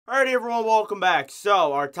Alright everyone, welcome back.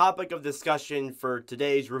 So, our topic of discussion for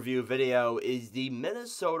today's review video is the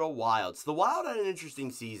Minnesota Wild. So, the Wild had an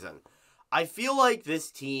interesting season. I feel like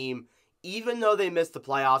this team, even though they missed the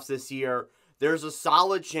playoffs this year, there's a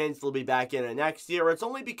solid chance they'll be back in it next year. It's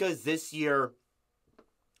only because this year,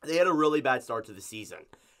 they had a really bad start to the season.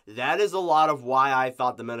 That is a lot of why I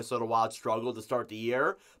thought the Minnesota Wild struggled to start the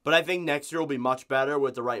year, but I think next year will be much better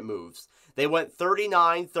with the right moves. They went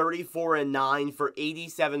 39, 34, and 9 for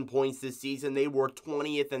 87 points this season. They were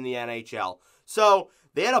 20th in the NHL. So,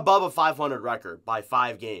 they had above a 500 record by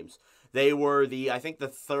 5 games. They were I think the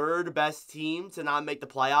third best team to not make the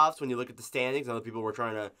playoffs when you look at the standings. Other people were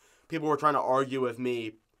trying to argue with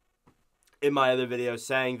me in my other videos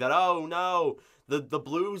saying that, oh no, the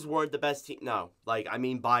Blues weren't the best team. No, I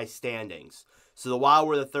mean by standings. So the Wild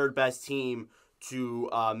were the third best team to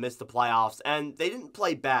miss the playoffs, and they didn't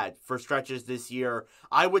play bad for stretches this year.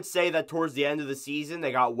 I would say that towards the end of the season,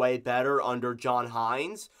 they got way better under John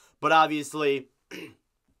Hynes, but obviously,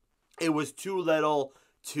 it was too little,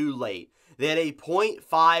 too late. They had a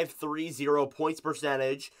 .530 points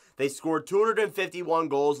percentage. They scored 251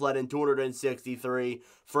 goals, let in 263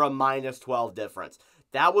 for a -12 difference.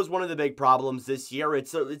 That was one of the big problems this year.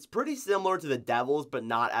 It's pretty similar to the Devils, but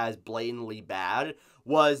not as blatantly bad,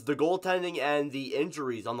 was the goaltending and the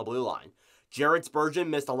injuries on the blue line. Jared Spurgeon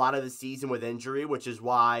missed a lot of the season with injury, which is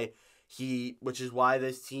why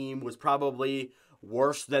this team was probably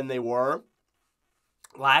worse than they were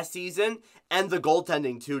last season, and the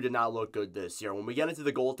goaltending too did not look good this year. When we get into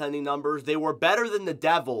the goaltending numbers, they were better than the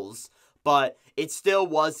Devils, but it still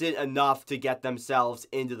wasn't enough to get themselves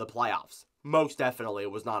into the playoffs. Most definitely, it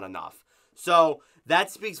was not enough. So, that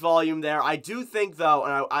speaks volume there. I do think, though,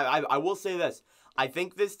 and I will say this, I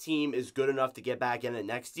think this team is good enough to get back in it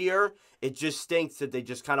next year. It just stinks that they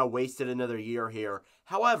just kind of wasted another year here.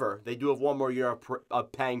 However, they do have one more year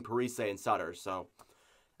of paying Parise and Sutter, so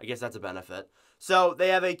I guess that's a benefit. So, they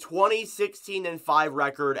have a 20-16-5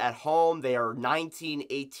 record at home. They are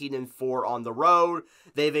 19-18-4 on the road.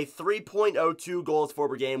 They have a 3.02 goals for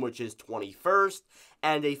per game, which is 21st,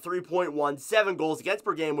 and a 3.17 goals against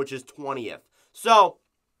per game, which is 20th. So,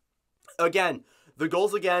 again, the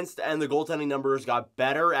goals against and the goaltending numbers got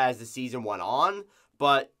better as the season went on,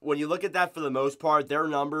 but when you look at that for the most part, their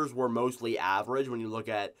numbers were mostly average. When you look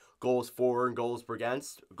at goals for and goals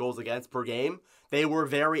against per game, they were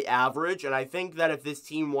very average, and I think that if this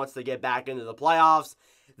team wants to get back into the playoffs,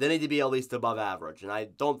 they need to be at least above average, and I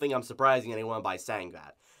don't think I'm surprising anyone by saying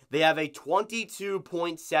that. They have a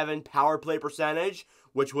 22.7 power play percentage,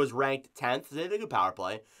 which was ranked 10th. They did a good power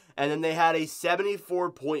play. And then they had a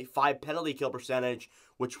 74.5 penalty kill percentage,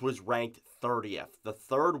 which was ranked 30th. The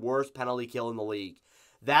third worst penalty kill in the league.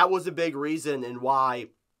 That was a big reason in why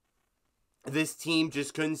this team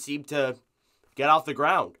just couldn't seem to get off the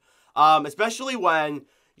ground. Especially when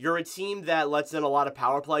you're a team that lets in a lot of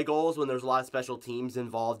power play goals when there's a lot of special teams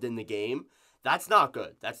involved in the game. That's not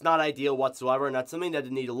good. That's not ideal whatsoever, and that's something that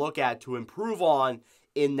they need to look at to improve on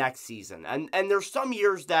in next season. And there's some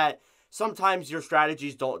years that sometimes your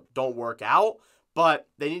strategies don't work out, but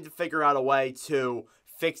they need to figure out a way to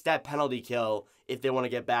fix that penalty kill if they want to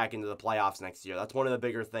get back into the playoffs next year. That's one of the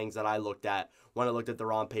bigger things that I looked at when I looked at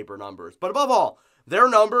their on-paper numbers. But above all, their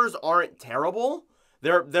numbers aren't terrible.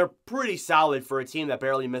 They're pretty solid for a team that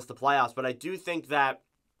barely missed the playoffs, but I do think that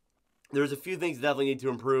there's a few things that definitely need to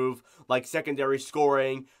improve, like secondary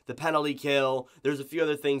scoring, the penalty kill. There's a few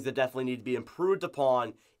other things that definitely need to be improved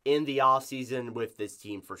upon in the offseason with this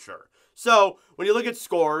team for sure. So, when you look at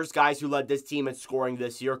scores, guys who led this team in scoring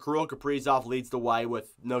this year, Kirill Kaprizov leads the way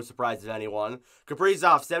with no surprise to anyone.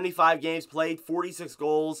 Kaprizov, 75 games played, 46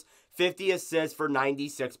 goals, 50 assists for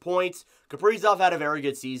 96 points. Kaprizov had a very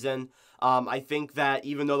good season. I think that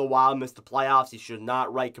even though the Wild missed the playoffs, he should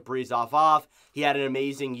not write Kaprizov off. He had an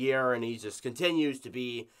amazing year, and he just continues to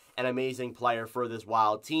be an amazing player for this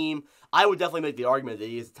Wild team. I would definitely make the argument that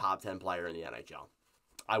he is a top 10 player in the NHL.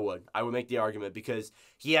 I would make the argument because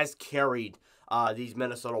he has carried these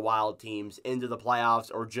Minnesota Wild teams into the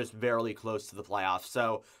playoffs or just barely close to the playoffs.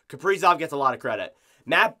 So Kaprizov gets a lot of credit.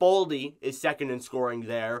 Matt Boldy is second in scoring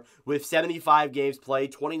there with 75 games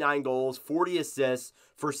played, 29 goals, 40 assists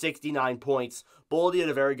for 69 points. Boldy had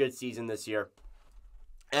a very good season this year.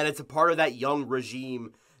 And it's a part of that young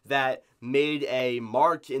regime that made a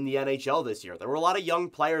mark in the NHL this year. There were a lot of young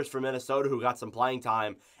players from Minnesota who got some playing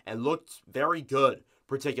time and looked very good,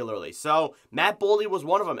 particularly. So, Matt Boldy was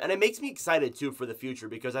one of them. And it makes me excited, too, for the future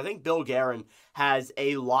because I think Bill Guerin has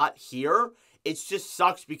a lot here. It just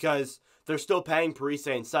sucks because they're still paying Parise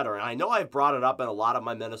and Sutter. And I know I've brought it up in a lot of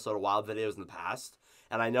my Minnesota Wild videos in the past.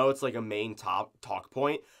 and I know it's like a main talk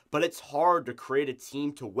point, but it's hard to create a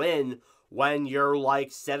team to win when you're like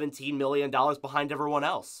 $17 million behind everyone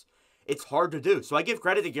else. It's hard to do. So I give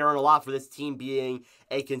credit to Guerin a lot for this team being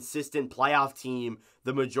a consistent playoff team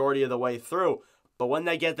the majority of the way through. But when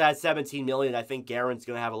they get that $17 million, I think Guerin's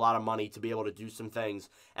going to have a lot of money to be able to do some things.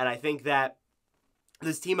 And I think that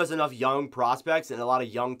this team has enough young prospects and a lot of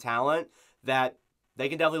young talent that they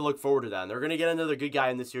can definitely look forward to that. And they're going to get another good guy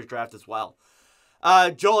in this year's draft as well.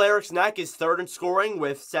 Joel Eriksson is third in scoring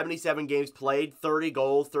with 77 games played, 30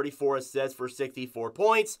 goals, 34 assists for 64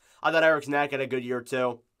 points. I thought Eriksson had a good year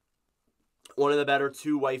too. One of the better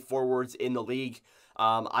two-way forwards in the league.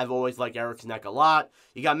 I've always liked Eriksson a lot.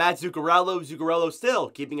 You got Matt Zuccarello. Zuccarello still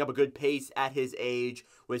keeping up a good pace at his age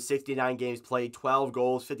with 69 games played, 12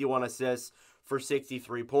 goals, 51 assists for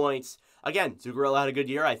 63 points. Again, Zuccarello had a good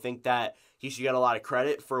year. I think that he should get a lot of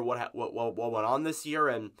credit for what went on this year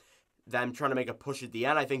and them trying to make a push at the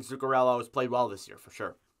end. I think Zuccarello has played well this year for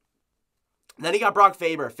sure. And then you got Brock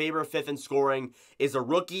Faber. Faber, fifth in scoring, is a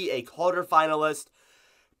rookie, a Calder finalist.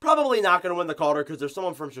 Probably not going to win the Calder because there's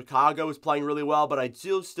someone from Chicago who's playing really well, but I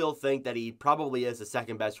do still think that he probably is the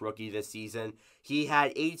second best rookie this season. He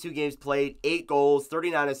had 82 games played, 8 goals,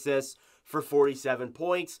 39 assists for 47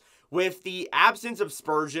 points. With the absence of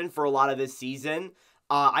Spurgeon for a lot of this season,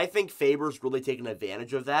 I think Faber's really taken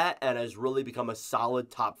advantage of that and has really become a solid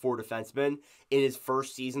top 4 defenseman in his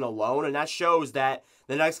first season alone, and that shows that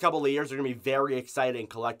the next couple of years are going to be very exciting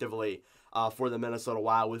collectively for the Minnesota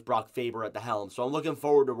Wild with Brock Faber at the helm. So I'm looking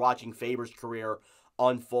forward to watching Faber's career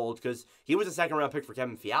unfold because he was a second-round pick for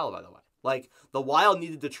Kevin Fiala, by the way. Like, the Wild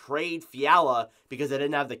needed to trade Fiala because they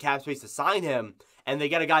didn't have the cap space to sign him, and they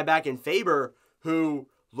get a guy back in Faber who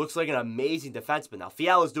looks like an amazing defenseman. Now,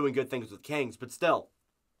 Fiala's doing good things with Kings, but still,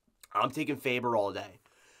 I'm taking Faber all day.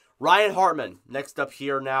 Ryan Hartman, next up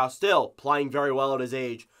here now, still playing very well at his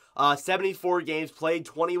age. 74 games played,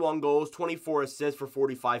 21 goals, 24 assists for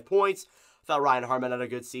 45 points. I thought Ryan Hartman had a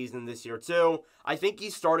good season this year too. I think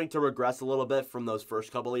he's starting to regress a little bit from those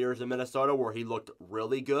first couple of years in Minnesota where he looked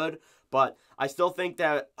really good. But I still think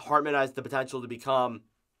that Hartman has the potential to become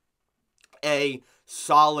a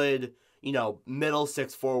solid, middle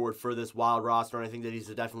six forward for this Wild roster. And I think that he's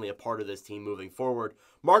definitely a part of this team moving forward.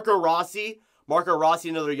 Marco Rossi,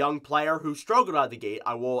 another young player who struggled out of the gate.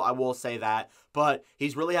 I will say that. But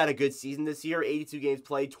he's really had a good season this year. 82 games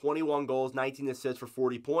played, 21 goals, 19 assists for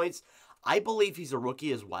 40 points. I believe he's a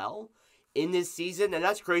rookie as well in this season. And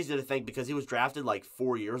that's crazy to think because he was drafted like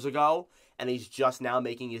 4 years ago. And he's just now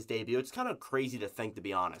making his debut. It's kind of crazy to think, to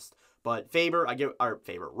be honest. But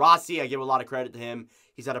Rossi, I give a lot of credit to him.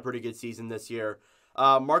 He's had a pretty good season this year.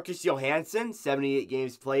 Marcus Johansson, 78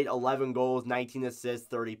 games played, 11 goals, 19 assists,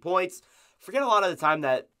 30 points. Forget a lot of the time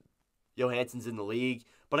that Johansson's in the league,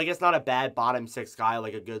 but I guess not a bad bottom six guy,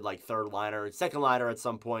 like a good third liner and second liner at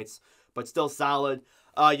some points, but still solid.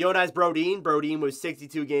 Jonas Brodin was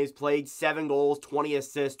 62 games played, 7 goals, 20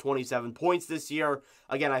 assists, 27 points this year.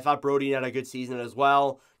 Again, I thought Brodin had a good season as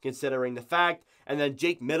well, considering the fact. And then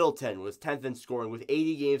Jake Middleton was 10th in scoring with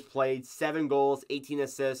 80 games played, 7 goals, 18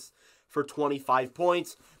 assists for 25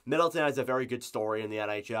 points. Middleton has a very good story in the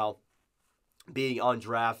NHL, being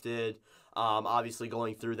undrafted, obviously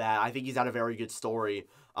going through that. I think he's had a very good story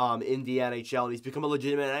in the NHL, and he's become a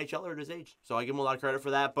legitimate NHLer at his age. So I give him a lot of credit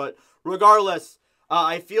for that. But regardless,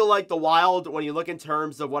 I feel like the Wild, when you look in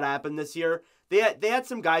terms of what happened this year, they had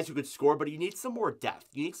some guys who could score, but you need some more depth.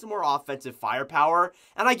 You need some more offensive firepower.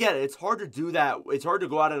 And I get it. It's hard to do that. It's hard to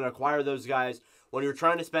go out and acquire those guys when you're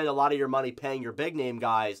trying to spend a lot of your money paying your big-name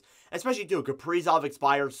guys. Especially, too, Kaprizov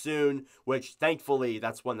expires soon, which, thankfully,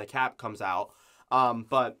 that's when the cap comes out.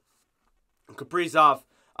 But Kaprizov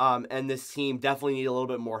and this team definitely need a little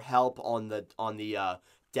bit more help on the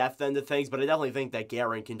depth end of things, but I definitely think that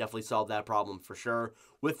Guerin can definitely solve that problem for sure,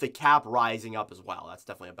 with the cap rising up as well. That's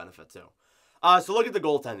definitely a benefit too. So look at the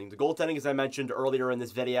goaltending. The goaltending, as I mentioned earlier in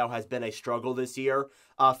this video, has been a struggle this year.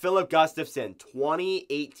 Philip Gustafsson,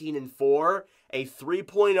 20-18-4, a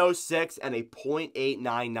 3.06 and a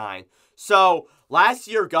 .899. So last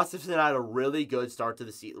year, Gustafsson had a really good start to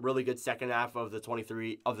the season, really good second half of the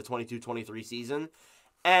 22-23 season.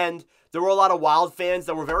 And there were a lot of Wild fans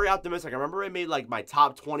that were very optimistic. I remember I made my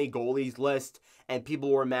top 20 goalies list, and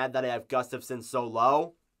people were mad that I have Gustafsson so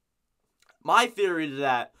low. My theory to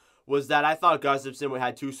that was that I thought Gustafsson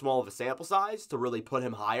had too small of a sample size to really put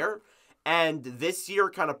him higher. And this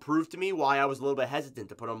year kind of proved to me why I was a little bit hesitant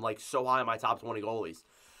to put him so high in my top 20 goalies.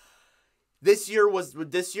 This year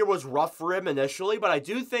was rough for him initially, but I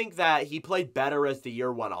do think that he played better as the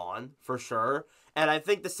year went on, for sure. And I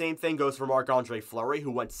think the same thing goes for Marc-Andre Fleury,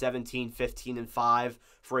 who went 17, 15, and 5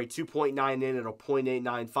 for a 2.9 in and a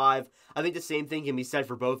 .895. I think the same thing can be said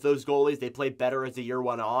for both those goalies. They played better as the year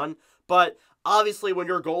went on. But obviously, when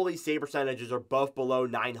your goalie save percentages are both below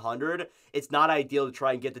 900, it's not ideal to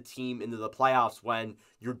try and get the team into the playoffs when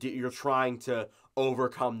you're trying to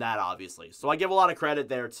overcome that, obviously. So I give a lot of credit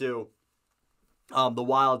there, too. The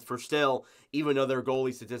Wild, for still, even though their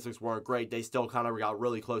goalie statistics weren't great, they still kind of got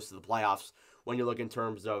really close to the playoffs when you look in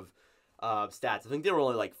terms of stats. I think they were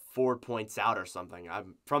only like 4 points out or something.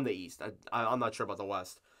 I'm from the East. I'm not sure about the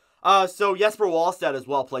West. So Jesper Wallstedt as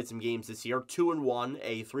well played some games this year. 2-1,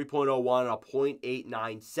 a 3.01, a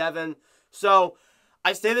 .897. So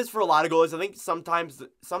I say this for a lot of goalies. I think sometimes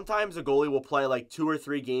a goalie will play like 2 or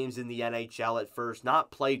 3 games in the NHL at first,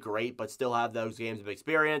 not play great, but still have those games of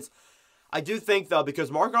experience. I do think, though, because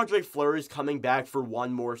Marc-Andre Fleury is coming back for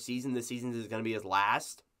one more season, this season is going to be his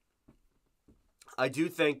last. I do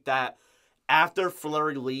think that after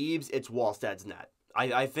Fleury leaves, it's Wallstedt's net.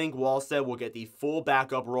 I think Wallstedt will get the full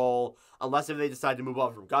backup role, unless if they decide to move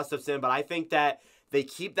on from Gustafsson. But I think that they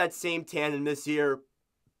keep that same tandem this year,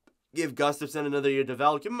 give Gustafsson another year to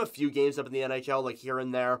develop, give him a few games up in the NHL, like here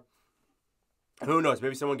and there. Who knows?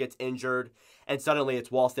 Maybe someone gets injured, and suddenly it's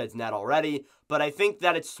Wallstedt's net already. But I think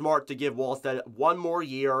that it's smart to give Wallstedt one more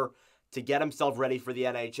year to get himself ready for the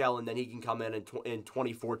NHL, and then he can come in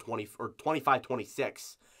 24, 20, or 25,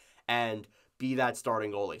 26 and be that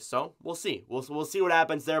starting goalie. So we'll see. We'll see what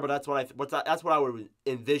happens there. But that's what I would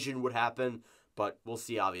envision would happen. But we'll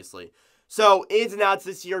see, obviously. So ins and outs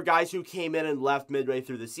this year, guys who came in and left midway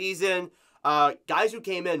through the season. Guys who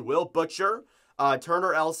came in: Will Butcher,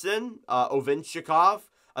 Turner Elson, Ovinchikov,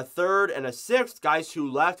 a third and a sixth. Guys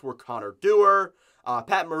who left were Connor Dewar,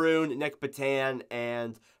 Pat Maroon, Nick Patan,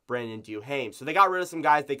 and Brandon Duhaime. So they got rid of some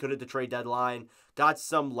guys they could at the trade deadline. Got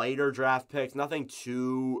some later draft picks. Nothing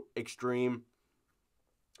too extreme.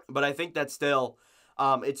 But I think that still,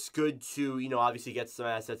 it's good to, obviously get some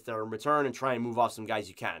assets that are in return and try and move off some guys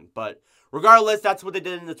you can. But regardless, that's what they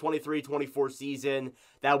did in the 23-24 season.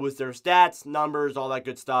 That was their stats, numbers, all that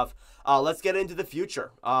good stuff. Let's get into the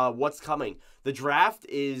future. What's coming? The draft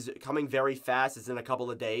is coming very fast. It's in a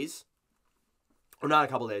couple of days. Or not a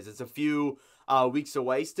couple of days. It's a few weeks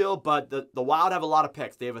away still, but the Wild have a lot of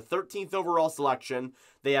picks. They have a 13th overall selection.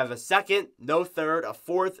 They have a second, no third, a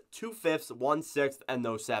fourth, 2 fifths, 1 sixth, and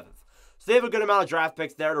no seventh. So they have a good amount of draft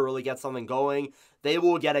picks there to really get something going. They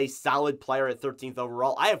will get a solid player at 13th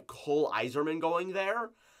overall. I have Cole Yzerman going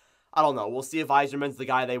there. I don't know. We'll see if Yzerman's the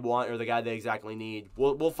guy they want or the guy they exactly need.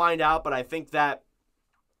 We'll find out, but I think that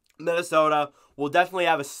Minnesota will definitely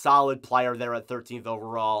have a solid player there at 13th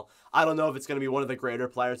overall. I don't know if it's going to be one of the greater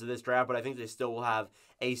players of this draft, but I think they still will have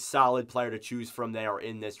a solid player to choose from there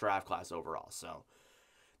in this draft class overall. So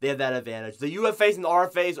they have that advantage. The UFAs and the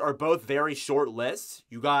RFAs are both very short lists.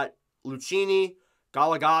 You got Lucchini,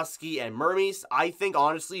 Goligoski, and Mermis. I think,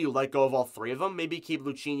 honestly, you let go of all 3 of them. Maybe keep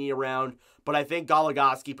Lucchini around, but I think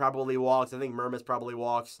Goligoski probably walks. I think Mermis probably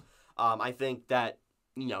walks. I think that,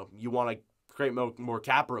 you want to create more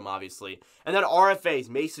cap room, obviously. And then RFAs,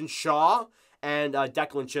 Mason Shaw and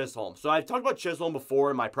Declan Chisholm. So I've talked about Chisholm before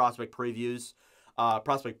in my prospect previews,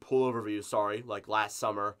 prospect pool overview, like last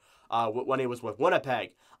summer when he was with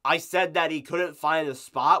Winnipeg. I said that he couldn't find a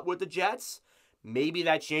spot with the Jets. Maybe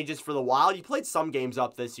that changes for the Wild. He played some games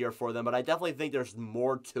up this year for them, but I definitely think there's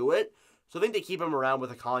more to it. So I think they keep him around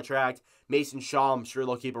with a contract. Mason Shaw, I'm sure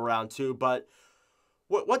they'll keep around too, but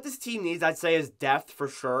what this team needs, I'd say, is depth for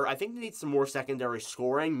sure. I think they need some more secondary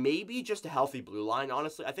scoring. Maybe just a healthy blue line,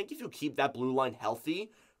 honestly. I think if you keep that blue line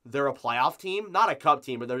healthy, they're a playoff team. Not a cup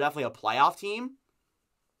team, but they're definitely a playoff team.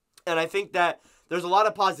 And I think that there's a lot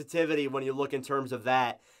of positivity when you look in terms of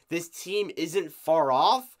that. This team isn't far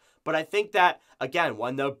off, but I think that, again,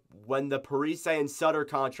 when the Parise and Sutter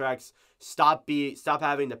contracts stop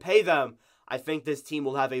having to pay them, I think this team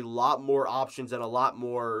will have a lot more options and a lot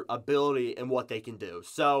more ability in what they can do.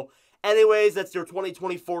 So, anyways, that's your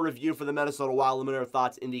 2024 review for the Minnesota Wild. Let me know your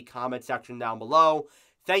thoughts in the comment section down below.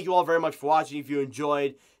 Thank you all very much for watching. If you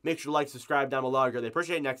enjoyed, make sure to like, subscribe down below. I really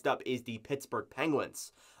appreciate it. Next up is the Pittsburgh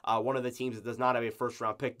Penguins, one of the teams that does not have a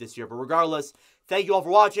first-round pick this year. But regardless, thank you all for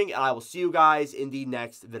watching, and I will see you guys in the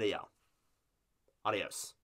next video. Adios.